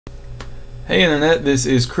Hey Internet, this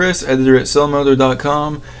is Chris, editor at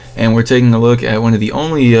sellmotor.com, and we're taking a look at one of the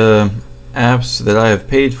only apps that I have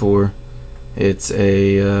paid for. It's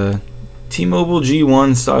a T-Mobile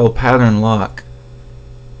G1 style pattern lock.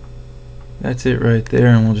 That's it right there,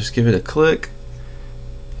 and we'll just give it a click.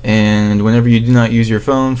 And whenever you do not use your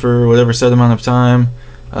phone for whatever set amount of time,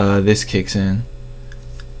 this kicks in.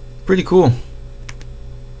 Pretty cool.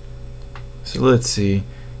 So let's see.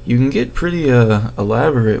 You can get pretty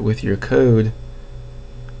elaborate with your code.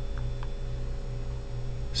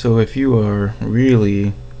 So if you are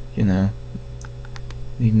really,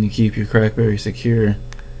 needing to keep your Blackberry secure,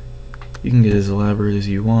 you can get as elaborate as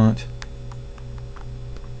you want.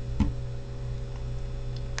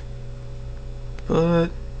 But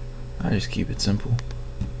I just keep it simple.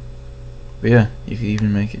 But yeah, you could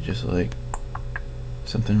even make it just like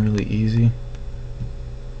something really easy.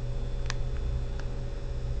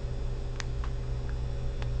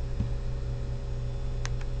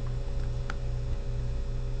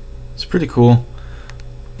 It's pretty cool.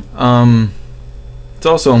 It's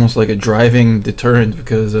also almost like a driving deterrent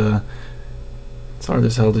because it's hard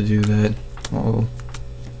as hell to do that while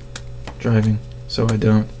driving, so I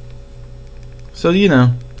don't. So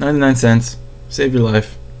 99 cents, save your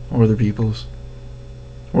life or other people's.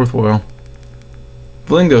 Worthwhile.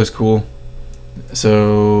 Blingo's cool,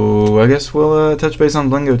 so I guess we'll touch base on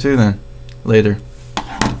Blingo too then later.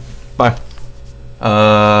 Bye.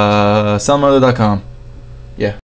 Sellmotor.com. Yeah.